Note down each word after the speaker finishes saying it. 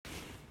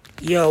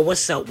Yo,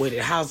 what's up with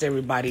it? How's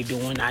everybody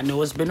doing? I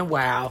know it's been a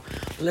while,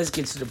 but let's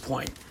get to the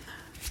point.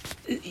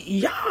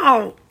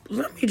 Y'all,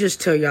 let me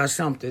just tell y'all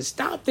something.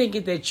 Stop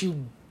thinking that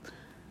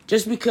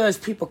just because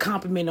people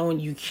compliment on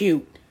you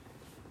cute,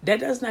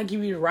 that does not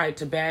give you the right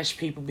to bash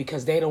people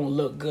because they don't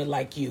look good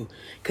like you.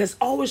 Because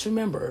always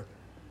remember,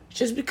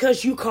 just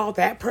because you call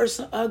that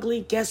person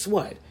ugly, guess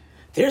what?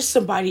 There's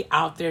somebody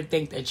out there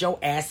think that your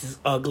ass is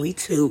ugly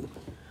too.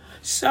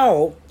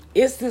 So,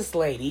 it's this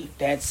lady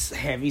that's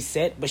heavy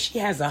set, but she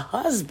has a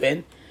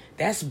husband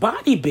that's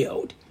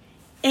bodybuild.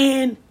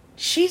 And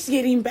she's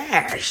getting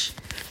bashed.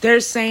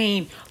 They're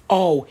saying,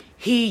 oh,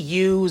 he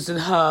using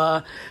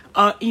her,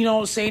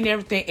 saying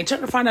everything. And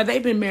turn to find out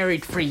they've been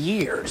married for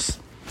years.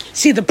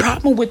 See, the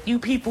problem with you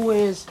people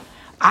is,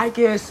 I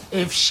guess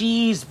if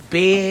she's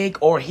big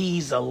or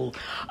he's a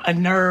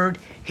nerd,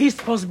 he's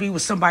supposed to be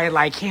with somebody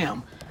like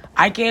him.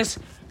 I guess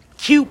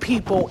cute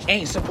people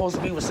ain't supposed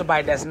to be with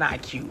somebody that's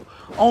not cute.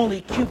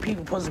 Only cute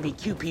people supposed to be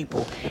cute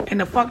people. And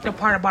the fucked up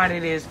part about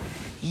it is,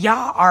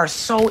 y'all are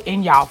so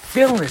in y'all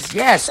feelings.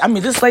 Yes, I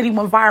mean, this lady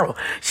went viral.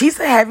 She's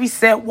a heavy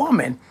set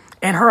woman.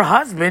 And her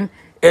husband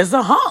is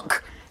a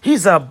hunk.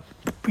 He's he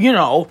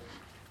got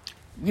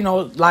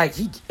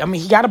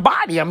a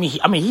body. I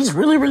mean, he's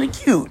really, really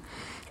cute.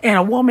 And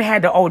a woman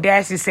had the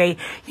audacity to say,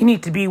 you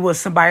need to be with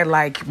somebody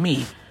like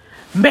me.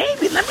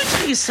 Maybe, let me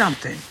tell you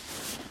something.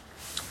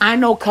 I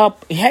know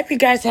have you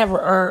guys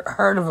ever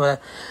heard of a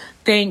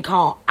thing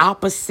called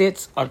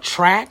opposites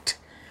attract?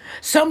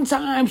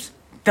 Sometimes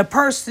the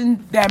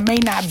person that may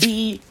not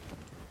be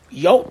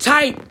your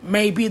type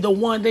may be the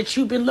one that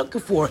you've been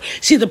looking for.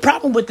 See, the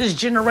problem with this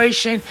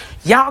generation,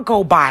 y'all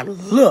go by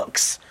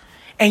looks.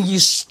 And you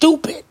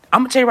stupid.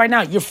 I'm going to tell you right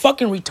now, you're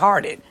fucking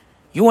retarded.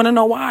 You want to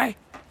know why?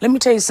 Let me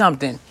tell you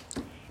something.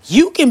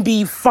 You can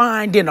be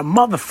fine than a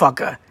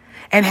motherfucker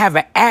and have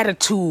an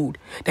attitude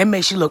that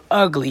makes you look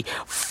ugly.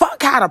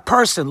 Fuck how the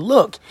person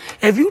look.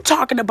 If you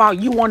talking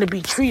about you want to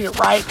be treated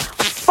right,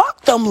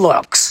 fuck them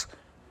looks.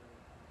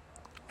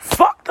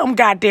 Fuck them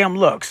goddamn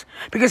looks.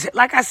 Because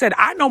like I said,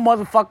 I know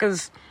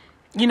motherfuckers,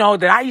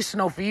 that I used to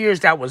know for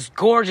years that was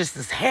gorgeous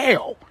as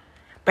hell,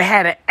 but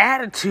had an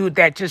attitude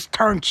that just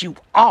turned you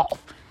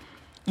off.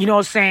 You know what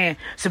I'm saying?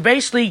 So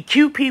basically,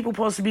 cute people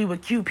supposed to be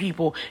with cute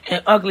people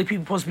and ugly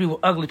people supposed to be with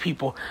ugly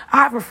people.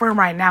 I have a friend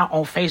right now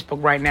on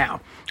Facebook right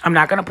now. I'm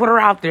not going to put her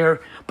out there,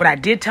 but I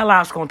did tell her I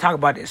was going to talk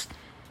about this.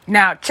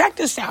 Now, check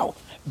this out.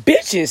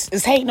 Bitches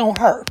is hating on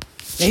her.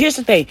 Now, here's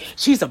the thing.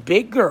 She's a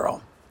big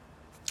girl.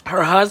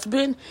 Her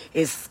husband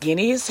is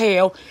skinny as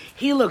hell.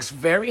 He looks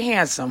very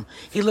handsome.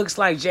 He looks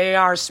like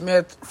J.R.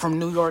 Smith from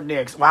New York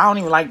Knicks. Well, I don't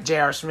even like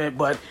J.R. Smith,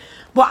 but...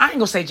 Well, I ain't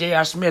gonna say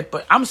J.R. Smith,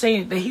 but I'm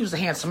saying that he was a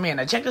handsome man.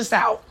 Now, check this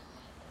out.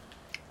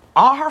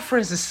 All her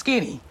friends are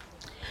skinny.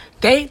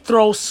 They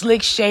throw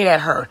slick shade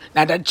at her.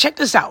 Now, check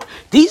this out.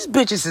 These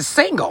bitches is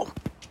single.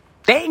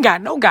 They ain't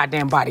got no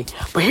goddamn body.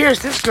 But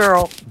here's this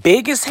girl,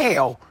 big as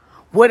hell,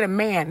 with a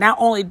man. Not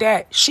only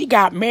that, she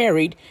got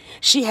married.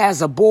 She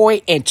has a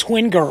boy and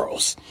twin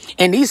girls.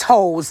 And these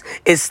hoes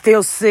is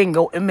still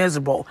single and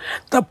miserable.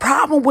 The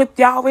problem with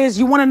y'all is,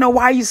 you want to know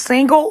why you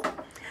single?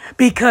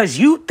 Because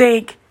you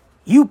think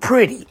you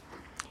pretty.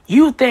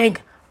 You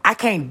think I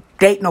can't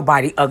date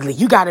nobody ugly.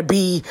 You got to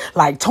be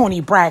like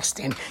Toni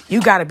Braxton.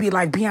 You got to be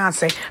like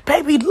Beyonce.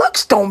 Baby,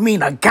 looks don't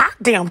mean a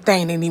goddamn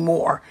thing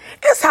anymore.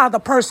 It's how the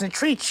person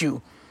treats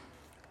you.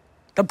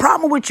 The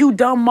problem with you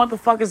dumb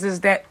motherfuckers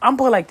is that, I'm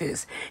put like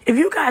this. If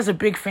you guys are a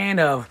big fan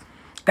of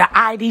the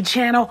ID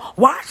channel,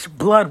 watch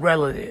Blood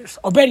Relatives.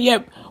 Or better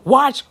yet,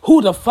 watch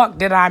Who the Fuck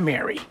Did I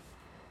Marry?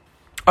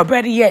 Or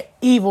better yet,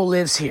 Evil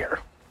Lives Here.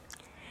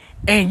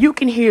 And you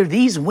can hear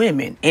these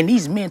women and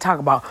these men talk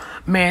about,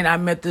 man, I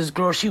met this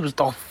girl. She was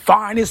the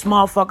finest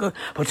motherfucker.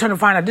 But turn to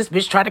find out this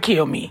bitch tried to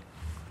kill me.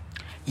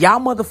 Y'all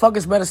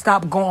motherfuckers better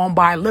stop going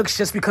by looks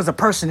just because a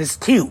person is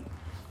cute.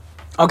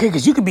 Okay,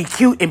 because you can be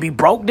cute and be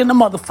broke than a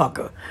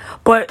motherfucker.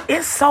 But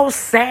it's so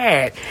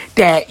sad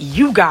that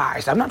you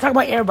guys, I'm not talking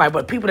about everybody,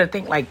 but people that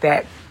think like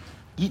that,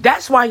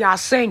 that's why y'all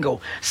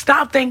single.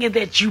 Stop thinking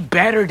that you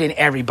better than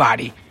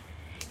everybody.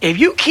 If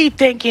you keep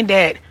thinking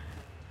that,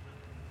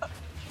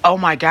 oh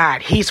my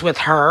God, he's with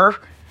her.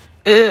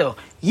 Ew.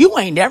 You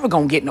ain't never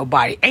gonna get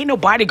nobody. Ain't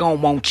nobody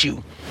gonna want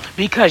you.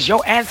 Because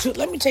your attitude,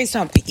 let me tell you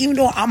something. Even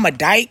though I'm a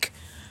dyke,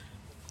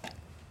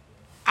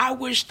 I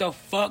wish the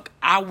fuck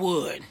I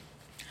would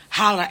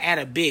holler at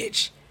a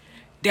bitch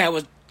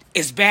that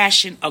is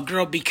bashing a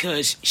girl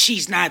because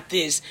she's not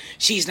this,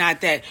 she's not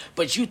that,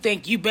 but you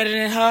think you better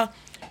than her.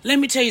 Let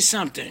me tell you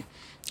something.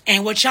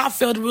 And what y'all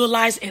fail to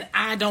realize, and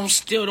I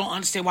still don't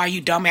understand why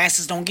you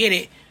dumbasses don't get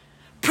it.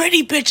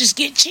 Pretty bitches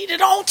get cheated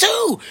on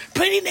too.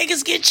 Pretty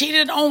niggas get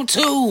cheated on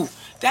too.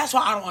 That's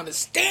why I don't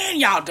understand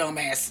y'all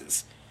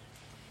dumbasses.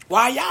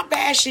 Why y'all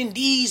bashing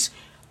these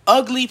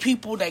ugly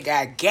people that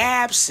got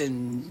gaps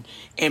and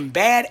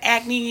bad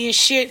acne and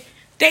shit?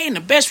 They in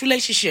the best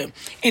relationship.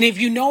 And if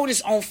you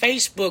notice on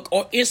Facebook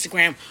or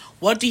Instagram,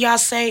 what do y'all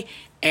say?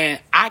 And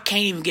I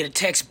can't even get a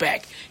text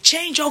back.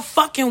 Change your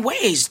fucking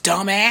ways,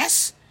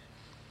 dumbass.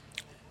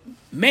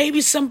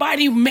 Maybe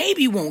somebody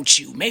maybe wants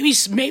you.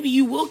 Maybe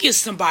you will get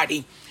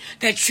somebody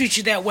that treats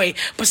you that way.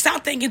 But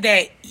stop thinking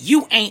that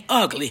you ain't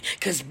ugly.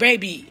 Because,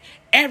 baby,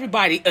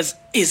 everybody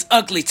is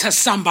ugly to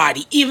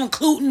somebody, even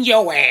including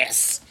your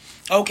ass.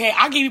 Okay?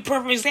 I'll give you a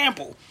perfect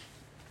example.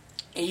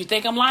 And you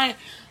think I'm lying?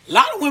 A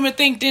lot of women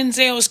think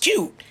Denzel is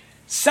cute.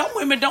 Some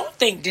women don't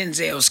think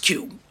Denzel is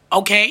cute.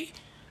 Okay?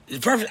 It's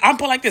perfect. I'm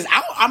put like this.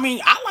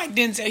 I like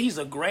Denzel. He's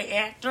a great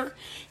actor.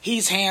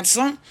 He's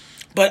handsome.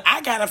 But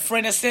I got a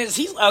friend that says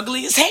he's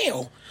ugly as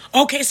hell.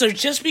 Okay, so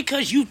just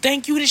because you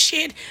think you the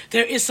shit,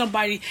 there is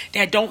somebody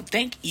that don't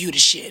think you the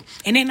shit.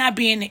 And they're not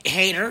being a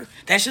hater.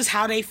 That's just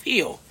how they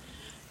feel.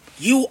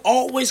 You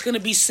always going to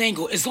be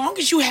single. As long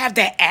as you have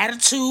that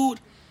attitude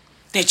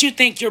that you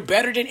think you're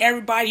better than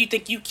everybody, you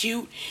think you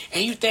cute,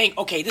 and you think,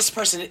 okay, this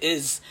person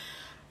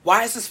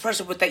why is this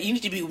person with that? You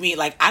need to be with me,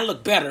 like, I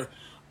look better.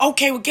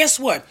 Okay, well, guess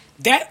what?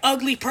 That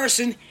ugly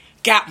person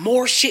got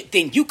more shit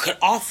than you could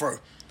offer.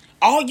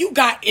 All you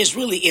got is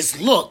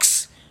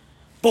looks.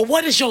 But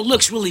what is your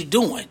looks really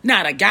doing?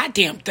 Not a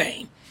goddamn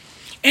thing.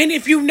 And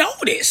if you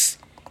notice,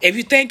 if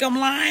you think I'm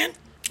lying,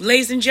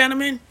 ladies and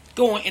gentlemen,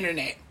 go on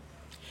internet.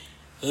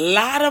 A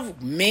lot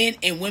of men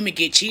and women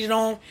get cheated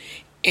on,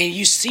 and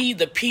you see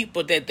the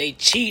people that they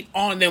cheat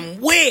on them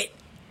with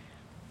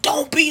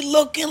don't be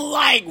looking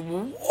like,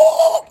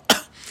 whoa.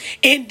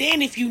 And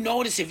then if you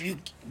notice, if you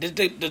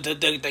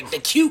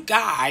the cute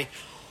guy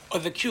or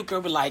the cute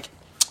girl be like,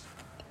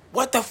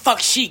 what the fuck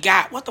she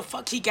got? What the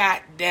fuck he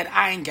got that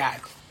I ain't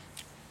got?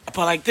 I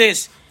put like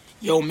this.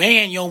 Yo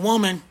man, yo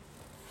woman.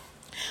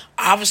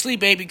 Obviously,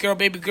 baby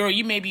girl,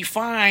 you may be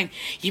fine.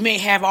 You may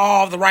have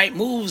all the right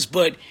moves,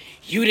 but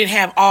you didn't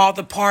have all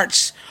the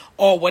parts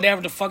or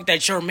whatever the fuck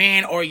that your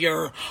man or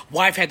your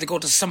wife had to go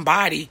to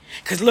somebody.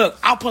 Because look,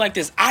 I'll put like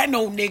this. I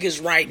know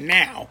niggas right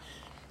now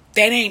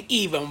that ain't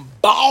even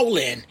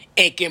balling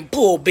and can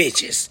pull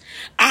bitches.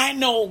 I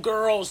know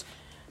girls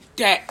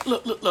that,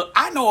 look,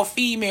 I know a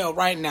female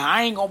right now.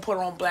 I ain't gonna put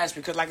her on blast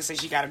because, like I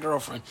said, she got a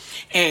girlfriend.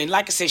 And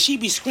like I said, she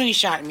be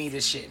screenshotting me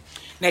this shit.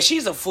 Now,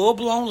 she's a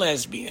full-blown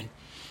lesbian.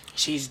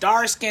 She's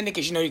dark-skinned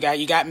because,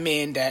 you got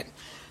men that,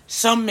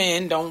 some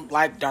men don't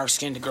like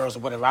dark-skinned girls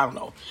or whatever, I don't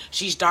know.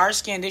 She's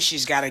dark-skinned,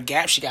 she's got a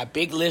gap, she got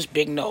big lips,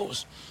 big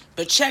nose.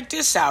 But check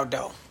this out,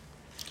 though.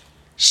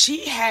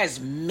 She has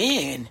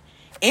men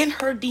in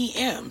her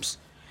DMs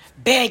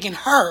begging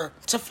her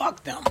to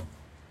fuck them.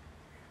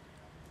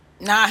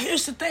 Now,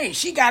 here's the thing.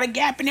 She got a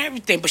gap and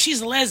everything, but she's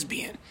a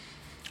lesbian.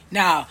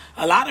 Now,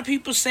 a lot of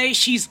people say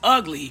she's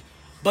ugly,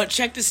 but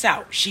check this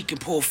out. She can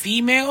pull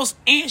females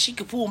and she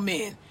can pull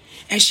men.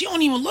 And she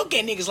don't even look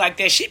at niggas like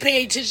that. She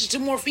paid attention to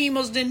more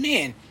females than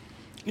men.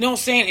 You know what I'm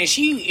saying? And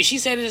she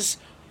said this,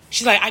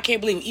 she's like, I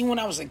can't believe it. Even when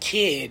I was a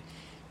kid,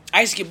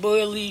 I used to get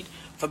bullied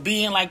for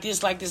being like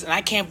this, and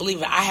I can't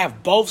believe it. I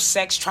have both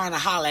sex trying to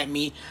holler at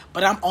me,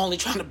 but I'm only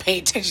trying to pay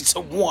attention to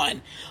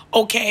one.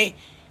 Okay?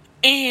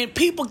 And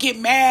people get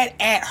mad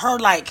at her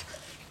like,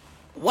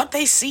 what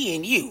they see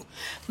in you.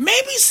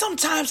 Maybe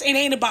sometimes it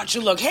ain't about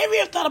your look. Have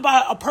you ever thought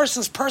about a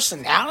person's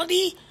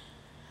personality?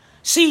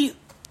 See,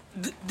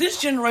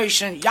 this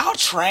generation, y'all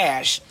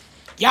trash.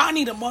 Y'all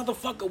need a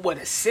motherfucker with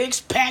a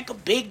six-pack, a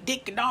big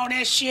dick, and all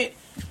that shit.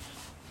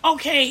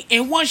 Okay,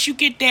 and once you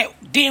get that,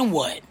 then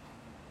what?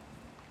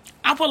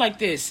 I put it like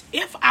this.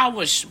 If I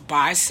was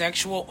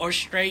bisexual or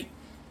straight,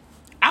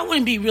 I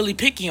wouldn't be really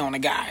picky on a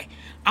guy.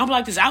 I'm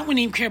like this. I wouldn't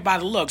even care about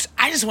the looks.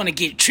 I just want to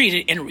get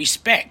treated in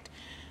respect.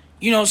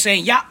 You know what I'm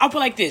saying? Yeah, I'll put it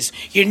like this.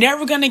 You're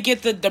never going to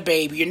get the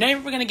baby. You're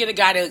never going to get a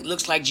guy that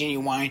looks like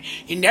Genuine.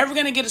 You're never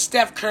going to get a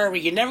Steph Curry.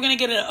 You're never going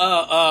to get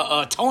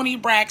a Tony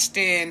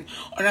Braxton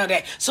or none of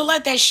that. So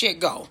let that shit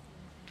go.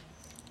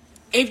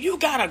 If you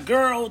got a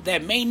girl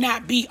that may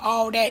not be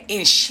all that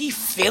and she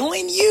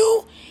feeling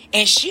you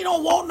and she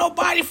don't want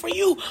nobody for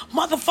you,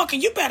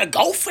 motherfucker, you better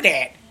go for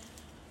that.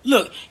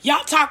 Look,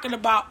 y'all talking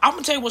about, I'm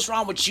going to tell you what's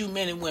wrong with you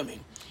men and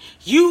women.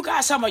 You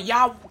got some of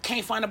y'all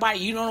can't find nobody.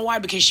 You don't know why?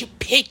 Because you're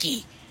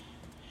picky.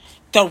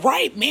 The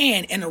right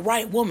man and the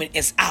right woman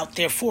is out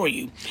there for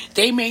you.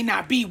 They may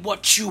not be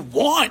what you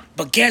want,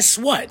 but guess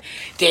what?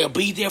 They'll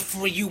be there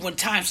for you when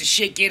times the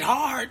shit get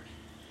hard.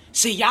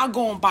 See, y'all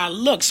going by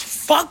looks.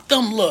 Fuck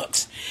them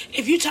looks.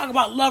 If you talk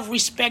about love,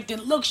 respect,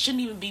 and looks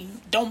shouldn't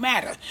even don't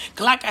matter.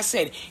 Because like I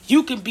said,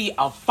 you can be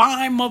a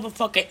fine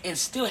motherfucker and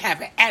still have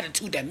an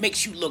attitude that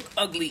makes you look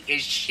ugly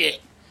as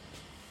shit.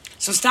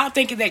 So stop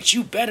thinking that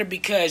you better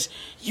because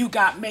you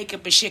got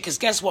makeup and shit. Because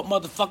guess what,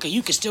 motherfucker?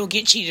 You can still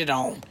get cheated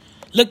on.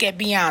 Look at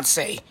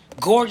Beyonce.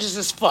 Gorgeous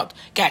as fuck.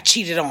 Got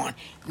cheated on.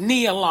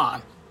 Nia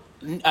Long.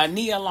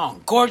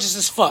 Gorgeous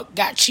as fuck.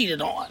 Got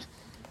cheated on.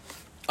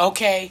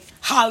 Okay?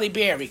 Halle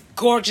Berry.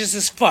 Gorgeous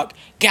as fuck.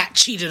 Got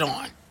cheated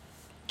on.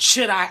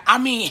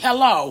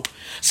 Hello.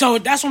 So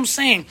that's what I'm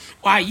saying.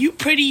 Why you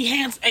pretty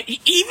handsome.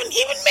 Even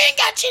men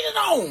got cheated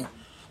on.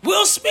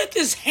 Will Smith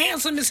is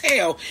handsome as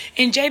hell.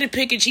 And Jada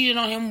Pinkett cheated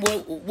on him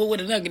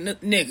with another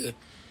nigga.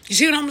 You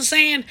see what I'm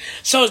saying?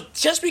 So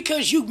just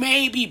because you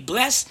may be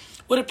blessed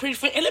with a pretty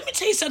friend. And let me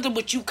tell you something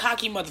with you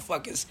cocky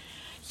motherfuckers.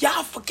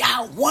 Y'all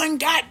forgot one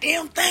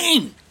goddamn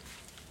thing.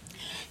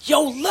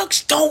 Your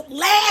looks don't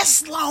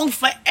last long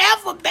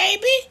forever,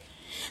 baby.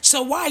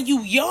 So while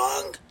you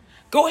young,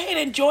 go ahead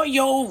and enjoy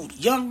your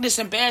youngness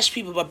and bash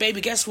people. But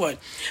baby, guess what?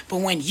 But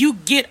when you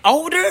get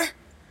older,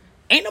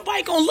 ain't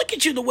nobody gonna look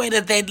at you the way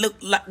that they look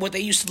like what they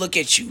used to look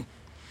at you.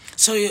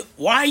 So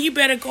why you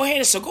better go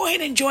ahead? So go ahead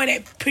and enjoy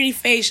that pretty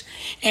face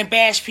and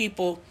bash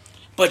people,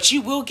 but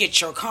you will get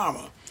your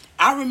karma.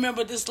 I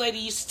remember this lady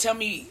used to tell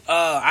me,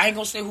 I ain't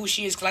gonna say who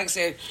she is, cause like I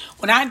said,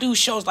 when I do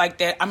shows like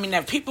that, I mean,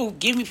 if people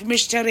give me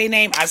permission to tell their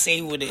name, I say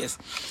who it is.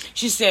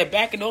 She said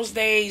back in those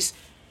days,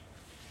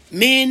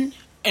 men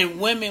and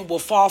women will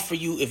fall for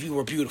you if you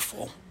were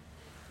beautiful.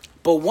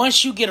 But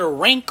once you get a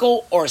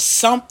wrinkle or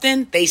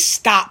something, they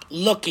stop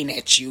looking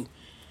at you.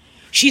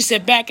 She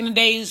said back in the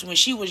days when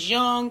she was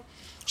young,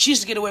 she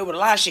used to get away with a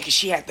lot of shit because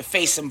she had the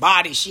face and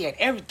body. She had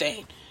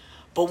everything.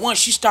 But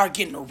once you start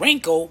getting a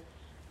wrinkle,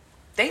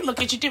 they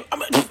look at you different. I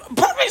mean,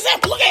 perfect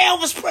example, look at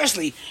Elvis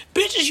Presley.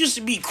 Bitches used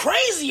to be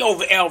crazy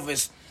over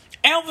Elvis.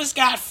 Elvis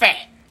got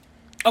fat.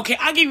 Okay,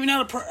 I'll give you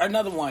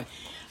another one.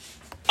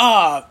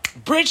 I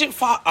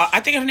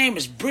think her name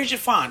is Bridget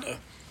Fonda.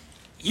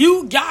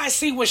 You guys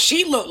see what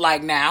she looked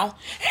like now.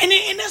 And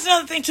that's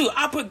another thing too.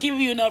 Give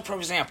you another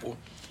example.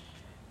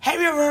 Have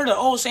you ever heard the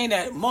old saying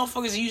that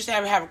motherfuckers used to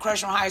have a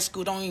crush on high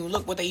school don't even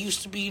look what they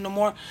used to be no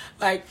more?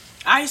 Like,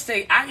 I used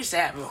to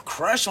have a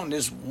crush on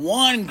this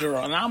one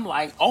girl, and I'm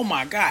like, oh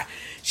my God,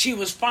 she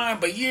was fine,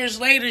 but years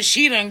later,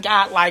 she done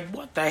got like,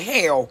 what the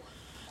hell?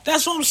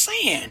 That's what I'm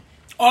saying.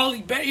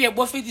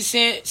 What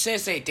 50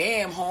 said,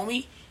 damn,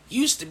 homie,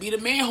 used to be the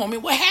man, homie,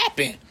 what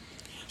happened?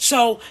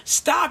 So,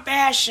 stop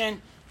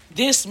bashing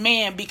this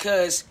man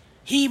because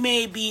he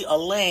may be a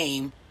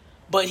lame,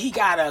 but he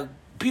got a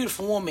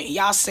beautiful woman.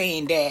 Y'all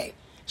saying that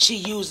she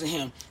using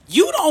him.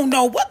 You don't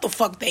know what the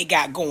fuck they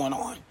got going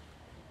on.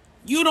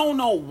 You don't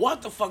know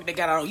what the fuck they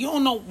got on. You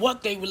don't know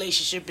what their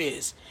relationship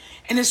is.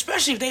 And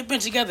especially if they've been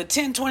together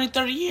 10, 20,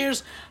 30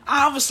 years,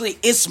 obviously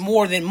it's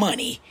more than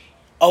money.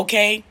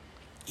 Okay?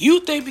 You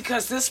think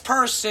because this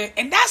person,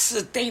 and that's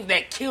the thing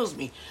that kills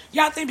me.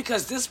 Y'all think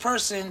because this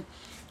person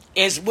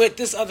is with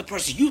this other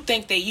person, you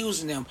think they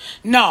using them.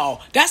 No,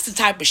 that's the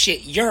type of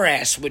shit your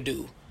ass would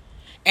do.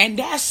 And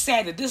that's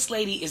sad that this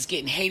lady is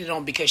getting hated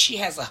on because she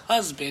has a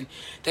husband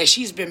that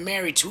she's been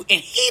married to and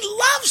he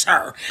loves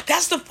her.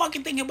 That's the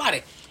fucking thing about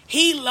it.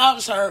 He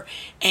loves her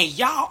and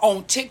y'all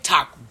on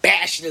TikTok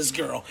bash this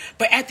girl.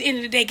 But at the end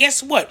of the day,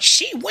 guess what?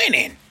 She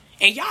winning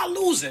and y'all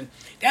losing.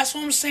 That's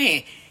what I'm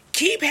saying.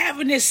 Keep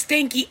having this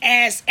stinky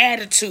ass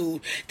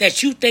attitude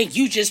that you think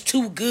you just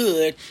too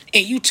good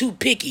and you too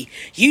picky.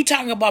 You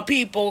talking about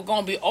people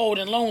gonna be old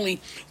and lonely,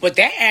 but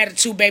that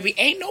attitude, baby,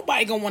 ain't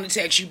nobody gonna want to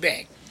text you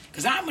back.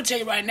 Because I'm going to tell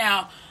you right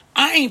now,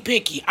 I ain't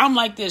picky. I'm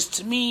like this.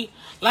 To me,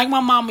 like my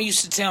mama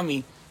used to tell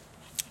me,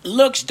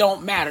 looks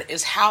don't matter.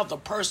 It's how the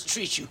person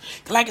treats you.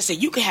 Like I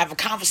said, you can have a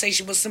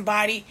conversation with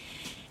somebody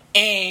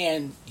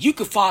and you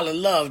could fall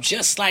in love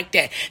just like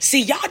that.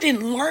 See, y'all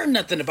didn't learn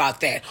nothing about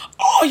that.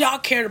 All y'all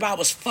cared about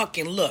was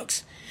fucking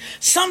looks.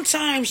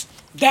 Sometimes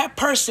that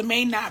person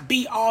may not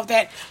be all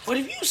that, but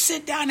if you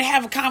sit down and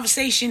have a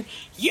conversation,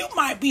 you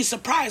might be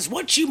surprised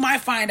what you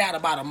might find out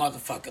about a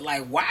motherfucker.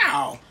 Like,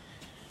 wow.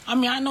 I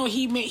mean, I know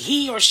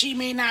he or she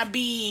may not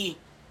be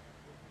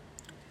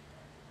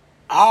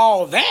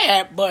all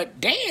that, but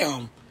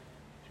damn,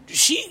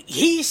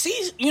 he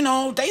sees,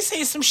 they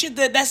say some shit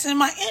that's in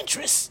my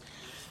interest.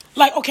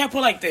 Like, okay, I put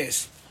it like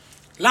this.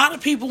 A lot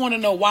of people want to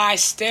know why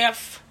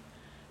Steph,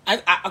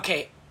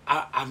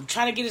 I'm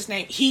trying to get his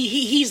name.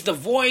 He's the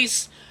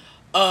voice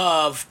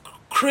of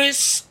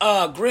Chris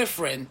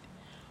Griffin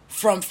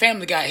from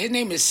Family Guy. His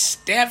name is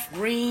Steph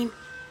Green.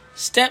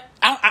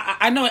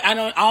 I know,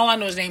 all I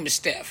know his name is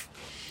Steph.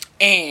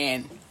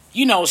 And,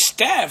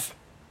 Steph,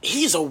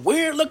 he's a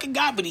weird looking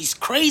guy, but he's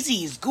crazy,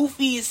 he's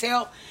goofy as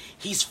hell,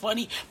 he's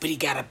funny, but he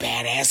got a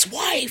badass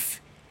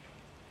wife.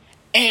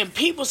 And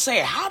people say,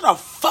 how the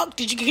fuck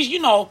did you, because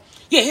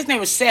his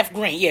name is Seth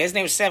Green. Yeah, his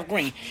name is Seth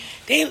Green.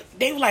 They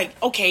were like,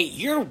 okay,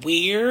 you're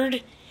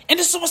weird. And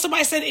this is what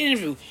somebody said in the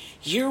interview.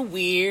 You're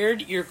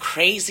weird, you're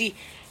crazy.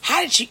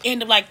 How did you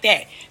end up like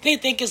that? They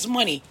think it's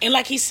money. And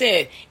like he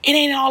said, it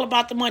ain't all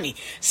about the money.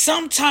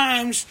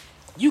 Sometimes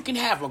you can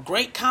have a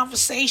great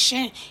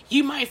conversation.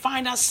 You might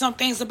find out some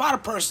things about a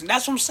person.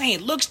 That's what I'm saying.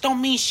 Looks don't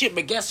mean shit,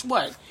 but guess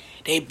what?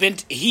 He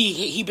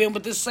been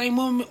with the same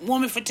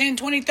woman for 10,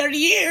 20, 30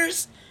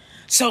 years.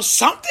 So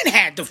something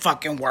had to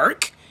fucking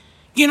work.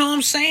 You know what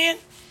I'm saying?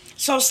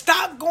 So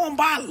stop going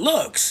by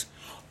looks.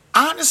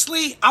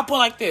 Honestly, I'll put it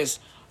like this.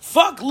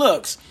 Fuck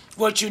looks.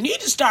 What you need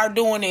to start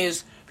doing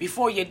is,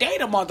 before you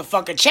date a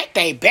motherfucker, check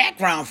their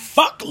background.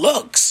 Fuck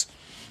looks.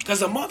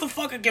 Because a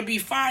motherfucker can be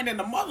fine and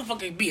a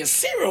motherfucker can be a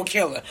serial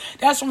killer.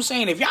 That's what I'm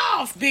saying. If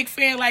y'all a big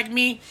fan like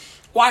me,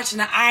 watching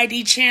the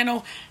ID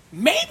channel,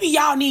 maybe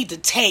y'all need to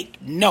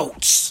take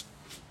notes.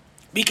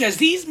 Because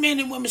these men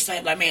and women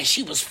say, like, man,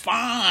 she was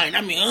fine.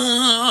 I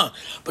mean,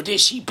 but then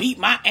she beat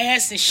my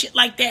ass and shit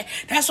like that.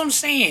 That's what I'm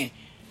saying.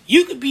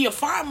 You could be a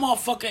fine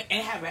motherfucker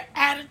and have an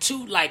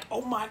attitude like,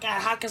 oh my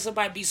God, how can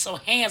somebody be so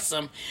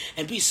handsome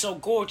and be so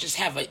gorgeous,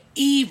 have an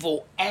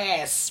evil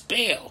ass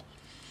spell?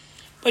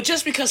 But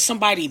just because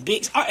somebody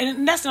big,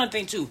 and that's another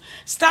thing too.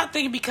 Stop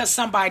thinking because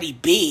somebody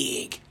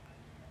big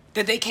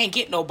that they can't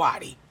get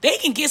nobody. They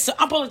can get some.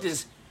 I'm like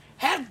this.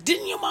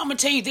 Didn't your mama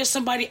tell you there's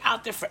somebody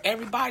out there for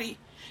everybody?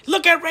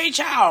 Look at Ray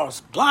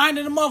Charles, blind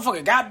in the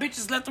motherfucker, got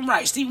bitches left and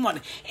right. Stevie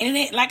Wonder, and it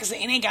ain't like I said,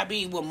 it ain't got to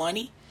be with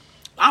money.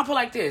 I'll put it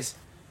like this: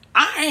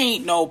 I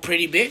ain't no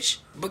pretty bitch,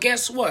 but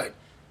guess what?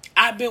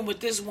 I've been with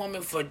this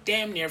woman for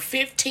damn near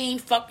 15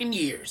 fucking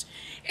years.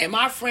 And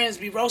my friends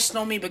be roasting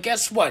on me, but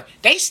guess what?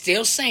 They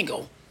still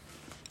single.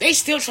 They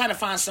still trying to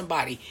find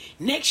somebody.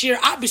 Next year,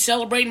 I'll be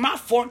celebrating my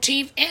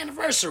 14th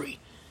anniversary.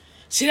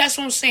 See, that's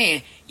what I'm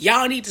saying.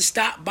 Y'all need to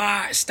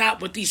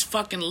stop with these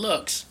fucking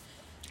looks.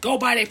 Go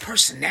by their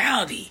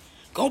personality.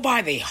 Go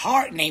by their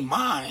heart and their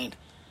mind.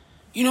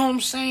 You know what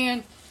I'm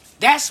saying?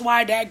 That's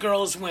why that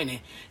girl is winning.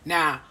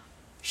 Now,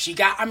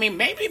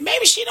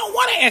 maybe she don't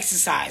want to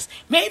exercise.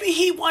 Maybe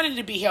he wanted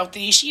to be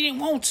healthy and she didn't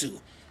want to.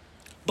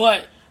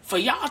 But for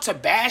y'all to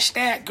bash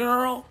that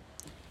girl,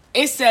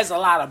 it says a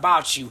lot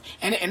about you.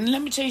 And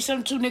let me tell you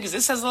something too, niggas.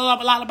 It says a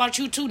lot about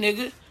you too,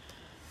 nigga.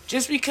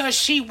 Just because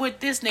she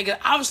with this nigga,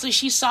 obviously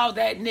she saw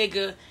that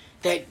nigga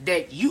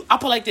that you, I'll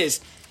put it like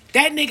this.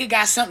 That nigga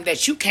got something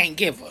that you can't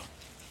give her.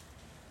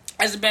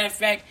 As a matter of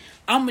fact,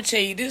 I'm going to tell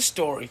you this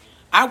story.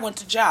 I went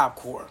to Job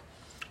Corps,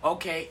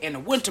 okay, and the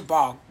winter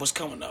ball was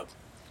coming up.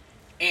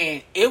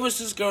 And it was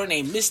this girl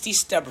named Misty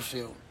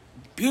Stubberfield.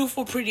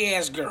 Beautiful,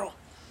 pretty-ass girl.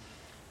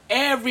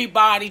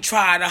 Everybody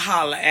tried to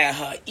holler at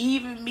her.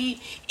 Even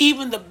me,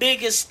 even the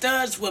biggest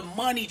studs with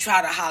money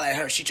tried to holler at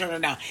her. She turned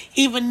it down.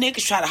 Even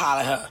niggas tried to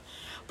holler at her.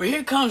 But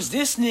here comes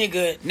this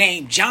nigga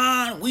named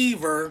John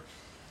Weaver,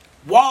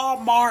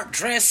 Walmart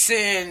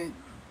dressing,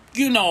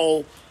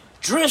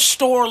 thrift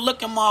store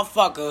looking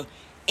motherfucker,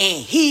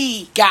 and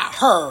he got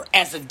her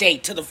as a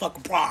date to the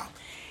fucking prom.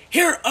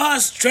 Here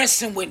us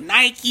dressing with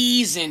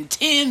Nikes and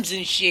Timbs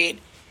and shit,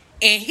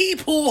 and he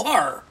pulled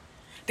her.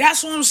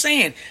 That's what I'm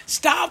saying.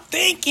 Stop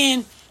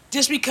thinking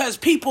just because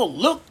people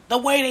look the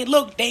way they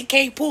look, they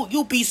can't pull.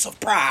 You'll be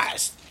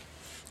surprised.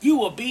 You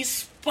will be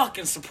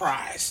fucking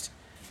surprised.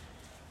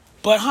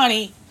 But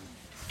honey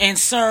and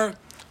sir,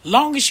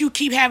 long as you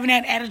keep having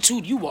that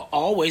attitude, you will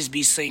always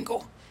be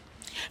single.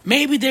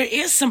 Maybe there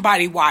is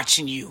somebody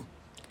watching you.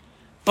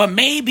 But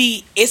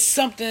maybe it's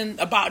something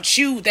about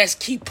you that's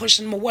keep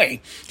pushing them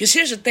away. Because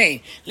here's the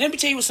thing. Let me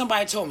tell you what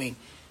somebody told me.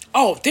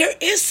 Oh, there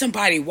is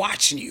somebody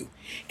watching you.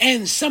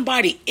 And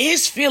somebody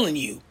is feeling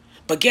you.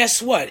 But guess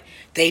what?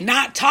 They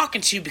not talking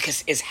to you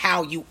because it's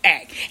how you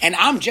act. And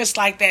I'm just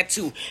like that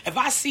too. If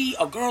I see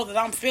a girl that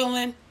I'm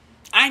feeling,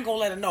 I ain't gonna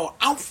let her know.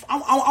 I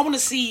want to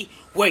see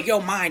where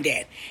your mind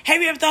at.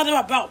 Have you ever thought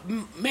about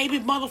maybe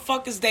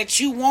motherfuckers that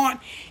you want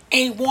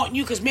ain't wanting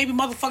you because maybe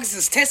motherfuckers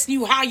is testing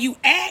you how you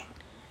act?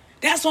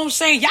 That's what I'm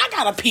saying. Y'all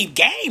got a peep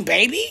game,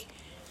 baby.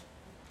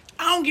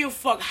 I don't give a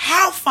fuck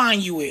how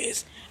fine you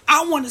is.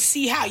 I want to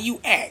see how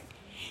you act.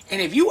 And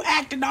if you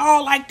acting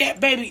all like that,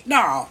 baby,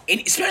 no.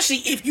 And especially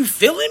if you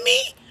feeling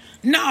me,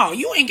 no,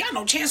 you ain't got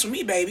no chance with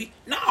me, baby.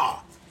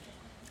 No.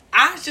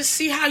 I just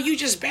see how you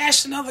just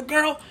bashed another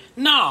girl.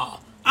 No,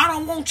 I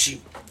don't want you.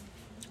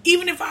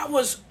 Even if I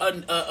was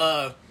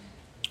a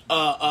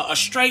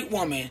straight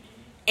woman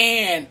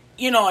and,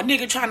 a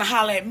nigga trying to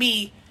holler at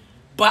me,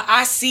 but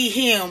I see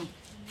him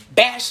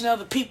bashing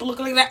other people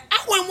looking like that,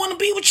 I wouldn't want to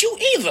be with you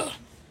either.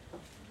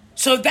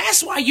 So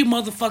that's why you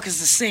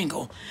motherfuckers are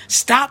single.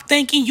 Stop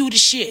thinking you the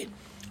shit.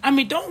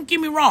 Don't get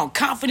me wrong.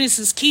 Confidence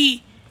is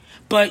key.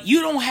 But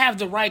you don't have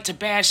the right to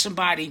bash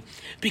somebody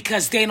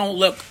because they don't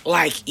look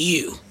like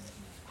you.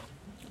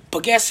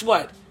 But guess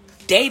what?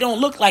 They don't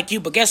look like you,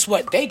 but guess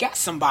what? They got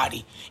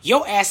somebody.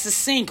 Your ass is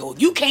single.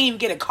 You can't even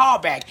get a call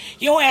back.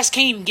 Your ass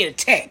can't even get a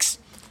text.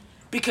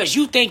 Because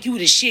you think you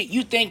the shit.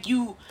 You think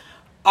you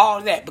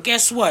all that. But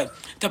guess what?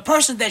 The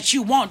person that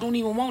you want don't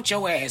even want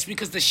your ass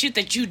because the shit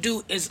that you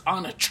do is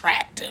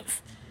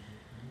unattractive.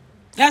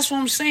 That's what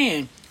I'm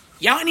saying.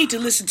 Y'all need to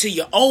listen to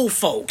your old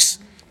folks.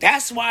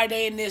 That's why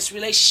they in this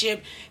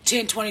relationship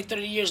 10, 20,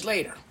 30 years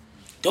later.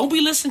 Don't be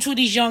listening to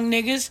these young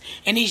niggas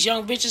and these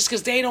young bitches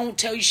because they don't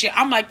tell you shit.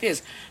 I'm like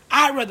this.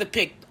 I'd rather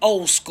pick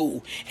old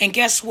school. And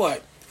guess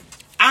what?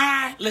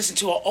 I listen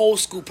to an old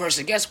school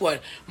person. Guess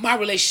what? My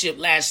relationship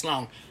lasts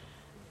long.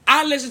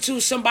 I listened to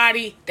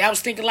somebody that was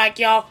thinking like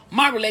y'all.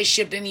 My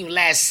relationship didn't even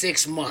last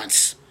 6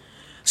 months.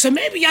 So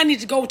maybe y'all need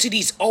to go to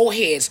these old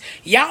heads.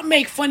 Y'all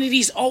make fun of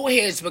these old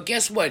heads, but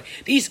guess what?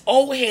 These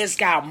old heads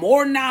got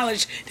more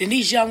knowledge than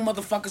these young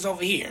motherfuckers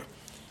over here.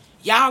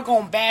 Y'all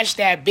gonna bash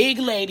that big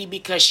lady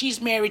because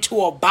she's married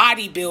to a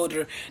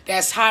bodybuilder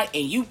that's hot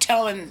and you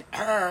telling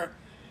her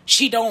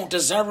she don't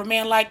deserve a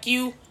man like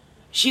you?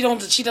 She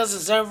doesn't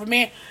deserve a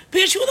man?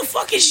 Bitch, who the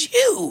fuck is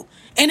you?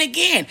 And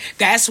again,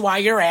 that's why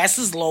your ass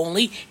is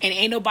lonely and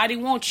ain't nobody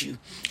wants you.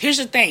 Here's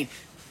the thing.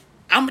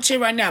 I'm going to tell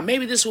you right now,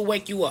 maybe this will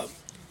wake you up.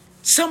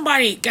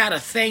 Somebody got a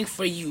thing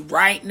for you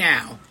right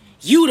now.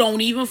 You don't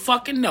even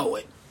fucking know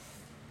it.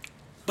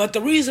 But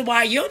the reason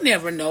why you'll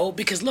never know,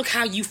 because look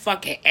how you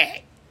fucking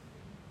act.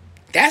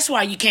 That's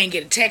why you can't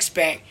get a text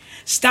back.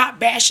 Stop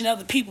bashing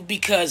other people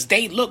because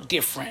they look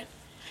different.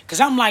 Because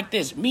I'm like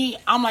this.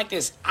 I'm like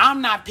this.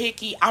 I'm not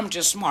picky. I'm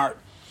just smart.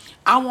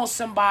 I want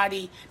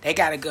somebody that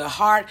got a good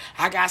heart.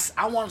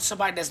 I want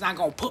somebody that's not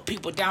going to put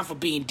people down for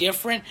being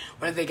different,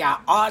 whether they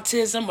got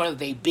autism, whether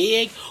they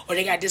big, or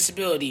they got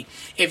disability.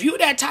 If you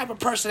that type of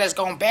person that's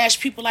going to bash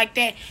people like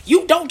that,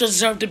 you don't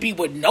deserve to be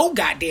with no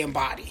goddamn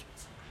body.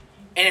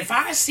 And if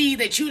I see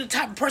that you the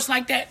type of person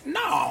like that,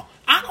 no,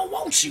 I don't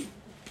want you.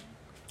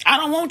 I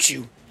don't want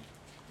you.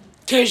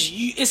 Because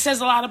it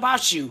says a lot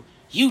about you.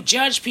 You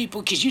judge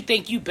people because you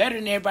think you better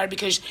than everybody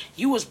because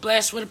you was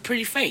blessed with a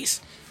pretty face.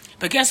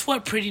 But guess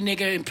what, pretty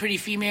nigga and pretty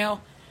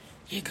female?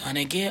 You're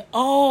gonna get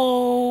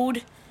old.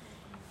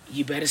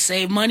 You better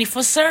save money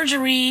for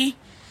surgery.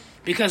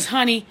 Because,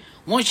 honey,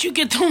 once you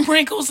get them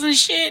wrinkles and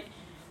shit,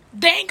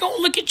 they ain't gonna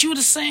look at you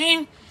the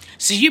same.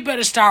 So you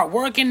better start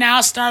working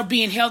now, start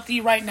being healthy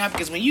right now.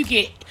 Because when you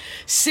get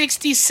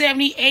 60,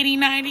 70, 80,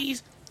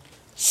 90s,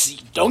 see,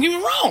 don't get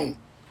me wrong.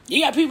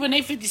 You got people in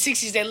their 50s,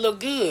 60s that look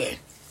good.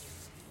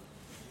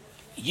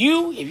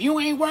 If you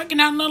ain't working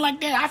out nothing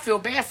like that, I feel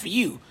bad for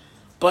you.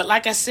 But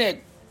like I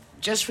said,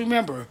 just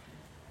remember,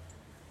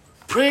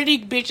 pretty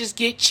bitches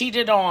get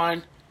cheated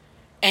on.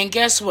 And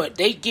guess what?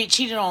 They get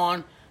cheated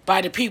on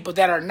by the people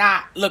that are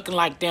not looking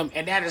like them.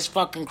 And that is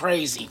fucking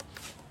crazy.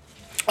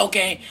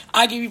 Okay,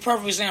 I'll give you a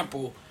perfect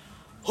example.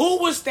 Who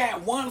was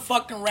that one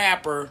fucking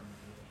rapper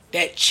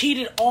that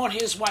cheated on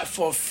his wife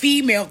for a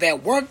female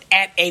that worked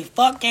at a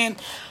fucking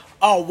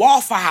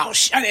Waffle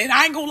House? And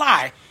I ain't gonna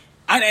lie.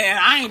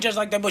 I ain't just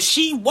like that, but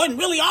she wasn't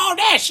really all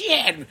that. She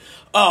had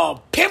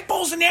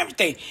pimples and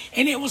everything.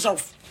 And it was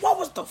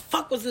what the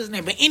fuck was his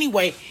name? But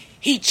anyway,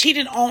 he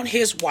cheated on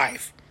his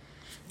wife.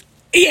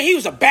 Yeah, he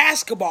was a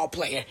basketball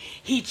player.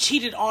 He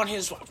cheated on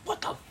his wife.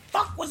 What the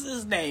fuck was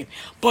his name?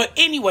 But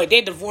anyway, they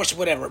divorced or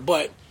whatever.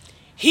 But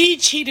he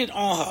cheated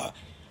on her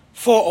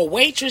for a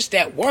waitress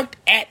that worked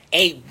at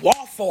a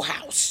Waffle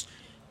House.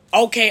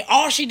 Okay,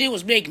 all she did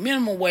was make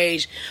minimum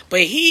wage,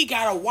 but he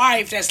got a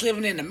wife that's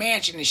living in the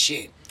mansion and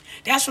shit.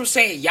 That's what I'm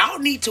saying. Y'all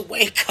need to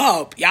wake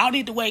up. Y'all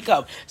need to wake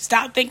up.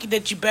 Stop thinking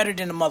that you're better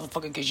than a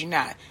motherfucker because you're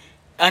not.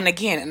 And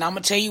again, and I'm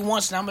going to tell you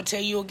once and I'm going to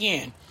tell you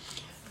again.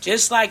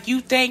 Just like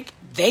you think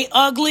they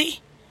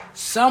ugly,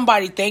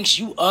 somebody thinks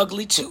you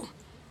ugly too.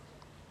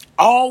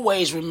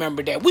 Always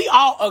remember that. We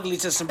all ugly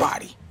to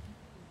somebody.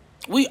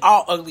 We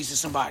all ugly to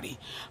somebody.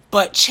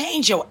 But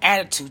change your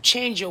attitude.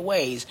 Change your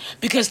ways.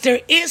 Because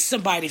there is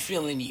somebody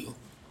feeling you.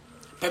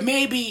 But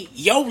maybe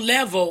your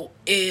level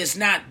is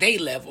not their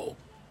level.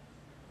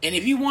 And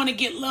if you want to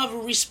get love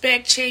and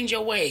respect, change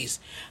your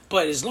ways.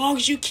 But as long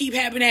as you keep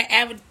having that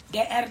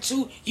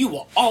attitude, you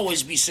will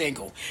always be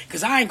single.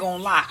 Because I ain't going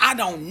to lie. I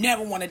don't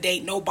never want to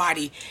date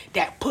nobody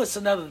that puts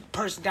another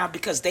person down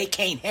because they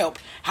can't help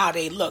how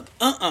they look.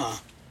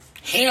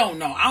 Hell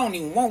no. I don't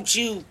even want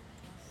you.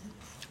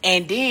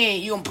 And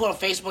then you gonna put on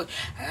Facebook,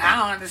 I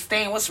don't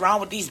understand what's wrong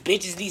with these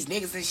bitches, these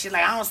niggas and shit.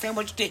 Like, I don't understand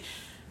what you did.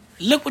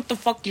 Look what the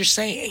fuck you're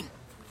saying.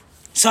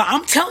 So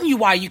I'm telling you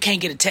why you can't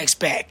get a text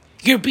back.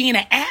 You're being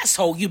an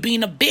asshole. You're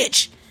being a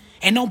bitch.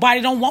 And nobody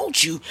don't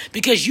want you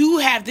because you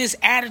have this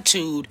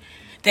attitude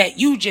that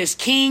you just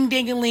king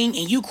ding-a-ling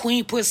and you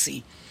queen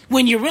pussy.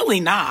 When you're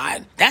really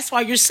not. That's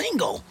why you're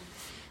single.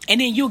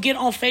 And then you'll get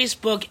on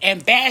Facebook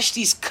and bash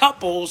these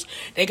couples.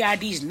 They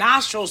got these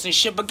nostrils and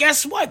shit. But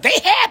guess what? They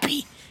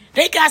happy.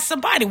 They got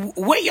somebody.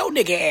 Where your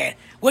nigga at?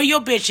 Where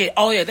your bitch at?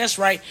 Oh, yeah, that's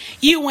right.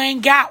 You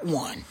ain't got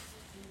one.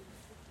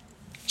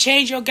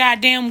 Change your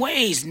goddamn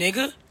ways,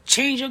 nigga.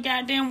 Change your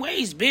goddamn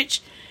ways,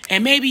 bitch.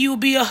 And maybe you'll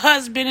be a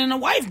husband and a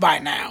wife by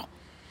now.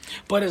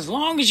 But as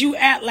long as you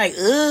act like,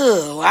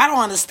 ugh, I don't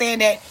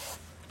understand that,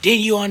 then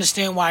you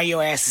understand why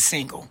your ass is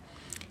single.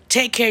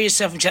 Take care of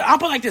yourself and chill. I'll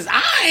put it like this.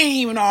 I ain't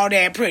even all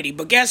that pretty.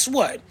 But guess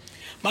what?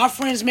 My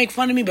friends make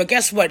fun of me, but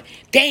guess what?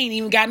 They ain't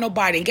even got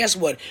nobody. And guess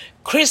what?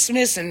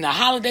 Christmas and the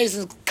holidays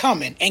is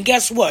coming. And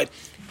guess what?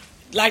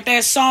 Like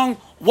that song,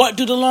 what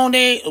do the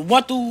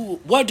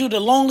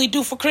lonely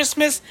do for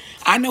Christmas?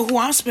 I know who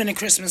I'm spending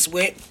Christmas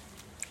with.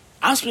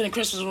 I'm spending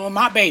Christmas with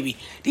my baby.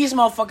 These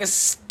motherfuckers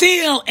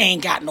still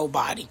ain't got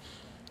nobody.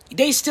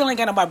 They still ain't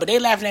got nobody, but they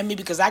laughing at me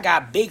because I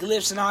got big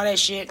lips and all that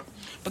shit.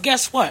 But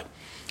guess what?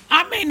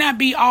 I may not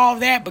be all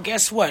that, but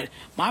guess what?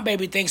 My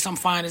baby thinks I'm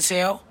fine as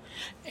hell.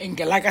 And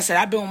like I said,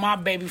 I've been with my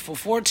baby for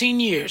 14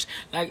 years.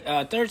 Like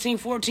 13,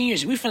 14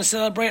 years. We finna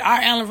celebrate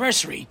our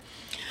anniversary.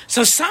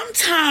 So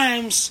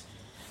sometimes,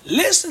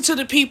 listen to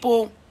the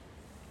people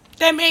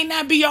that may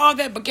not be all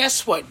that, but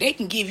guess what? They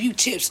can give you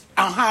tips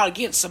on how to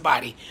get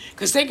somebody.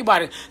 Because think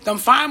about it. Them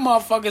fine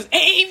motherfuckers. And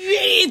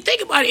if you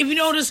think about it, if you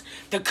notice,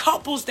 the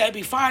couples that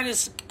be fine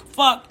as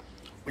fuck,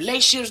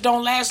 relationships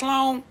don't last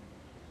long.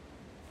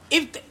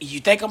 If you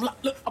think look,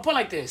 I'll put it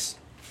like this.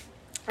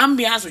 I'm going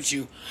to be honest with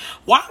you.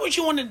 Why would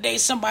you want to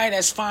date somebody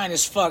that's fine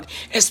as fuck,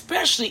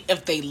 especially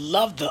if they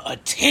love the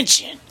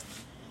attention?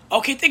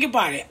 Okay, think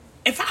about it.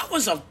 If I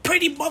was a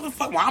pretty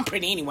motherfucker, well, I'm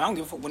pretty anyway. I don't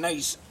give a fuck what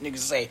these niggas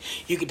say.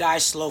 You could die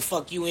slow,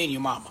 fuck you and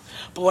your mama.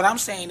 But what I'm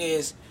saying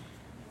is,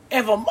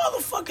 if a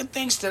motherfucker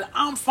thinks that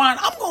I'm fine,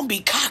 I'm gonna be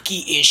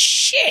cocky as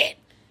shit.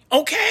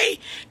 Okay?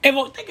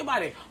 Think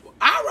about it.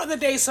 I'd rather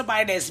date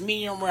somebody that's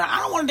medium rare. I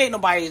don't want to date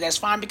nobody that's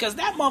fine because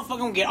that motherfucker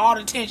gonna get all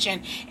the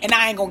attention and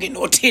I ain't gonna get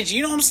no attention.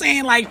 You know what I'm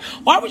saying? Like,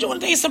 why would you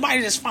want to date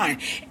somebody that's fine?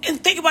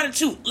 And think about it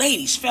too,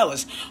 ladies,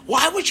 fellas.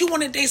 Why would you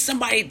want to date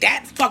somebody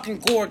that fucking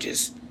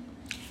gorgeous?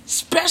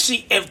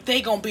 Especially if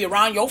they gonna be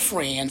around your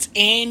friends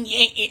and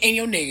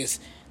your niggas.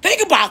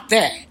 Think about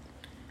that.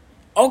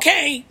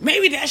 Okay?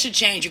 Maybe that should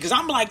change you. Because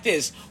I'm like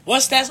this.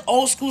 What's that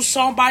old school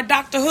song by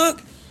Dr.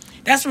 Hook?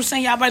 That's what I'm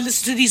saying. Y'all better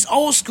listen to these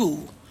old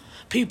school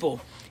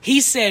people. He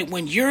said,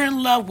 when you're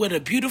in love with a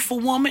beautiful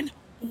woman,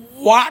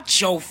 watch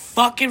your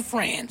fucking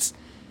friends.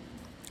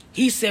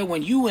 He said,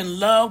 when you in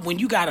love, when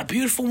you got a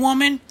beautiful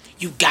woman,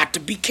 you got to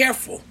be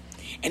careful.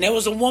 And there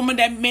was a woman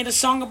that made a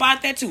song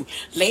about that too.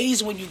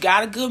 Ladies, when you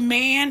got a good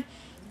man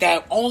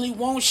that only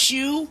wants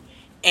you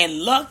and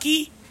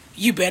lucky,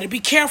 you better be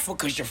careful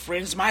because your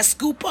friends might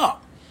scoop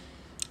up.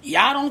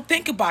 Y'all don't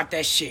think about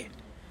that shit.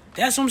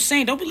 That's what I'm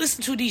saying. Don't be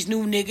listening to these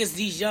new niggas,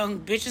 these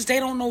young bitches. They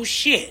don't know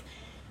shit.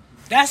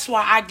 That's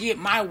why I get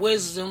my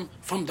wisdom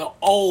from the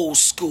old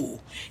school.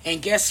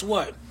 And guess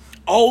what?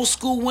 Old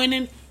school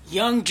winning,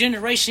 young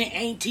generation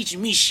ain't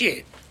teaching me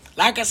shit.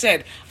 Like I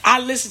said,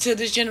 I listened to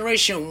this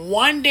generation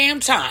one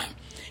damn time,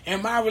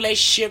 and my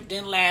relationship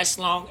didn't last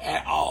long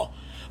at all.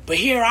 But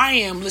here I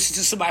am listening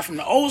to somebody from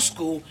the old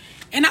school,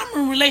 and I'm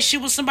in a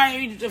relationship with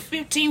somebody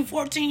 15,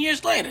 14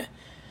 years later.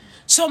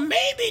 So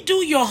maybe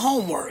do your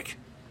homework.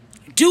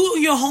 Do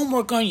your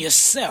homework on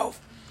yourself.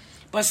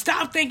 But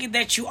stop thinking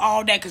that you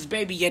all that, because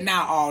baby, you're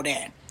not all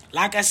that.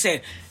 Like I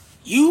said,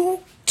 you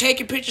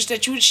taking pictures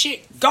that you the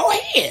shit, go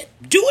ahead.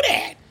 Do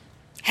that.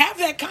 Have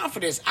that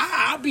confidence.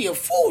 I'll be a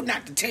fool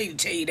not to tell you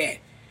that.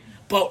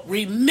 But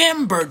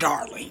remember,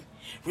 darling,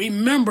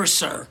 remember,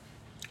 sir,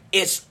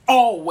 it's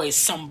always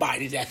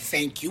somebody that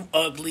think you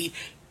ugly,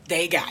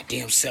 they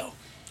goddamn self.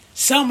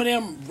 Some of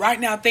them right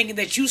now thinking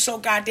that you so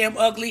goddamn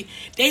ugly,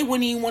 they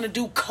wouldn't even want to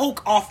do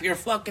coke off your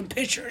fucking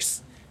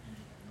pictures.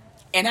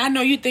 And I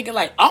know you thinking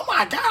like, oh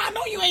my God, I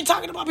know you ain't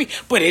talking about me.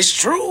 But it's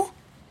true.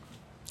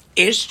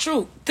 It's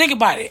true. Think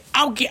about it.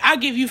 I'll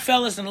give you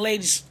fellas and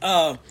ladies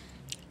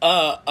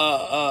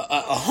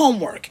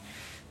homework.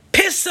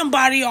 Piss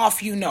somebody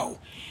off you know.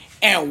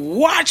 And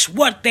watch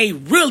what they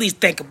really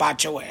think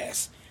about your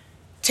ass.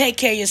 Take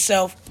care of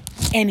yourself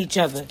and each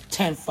other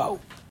tenfold.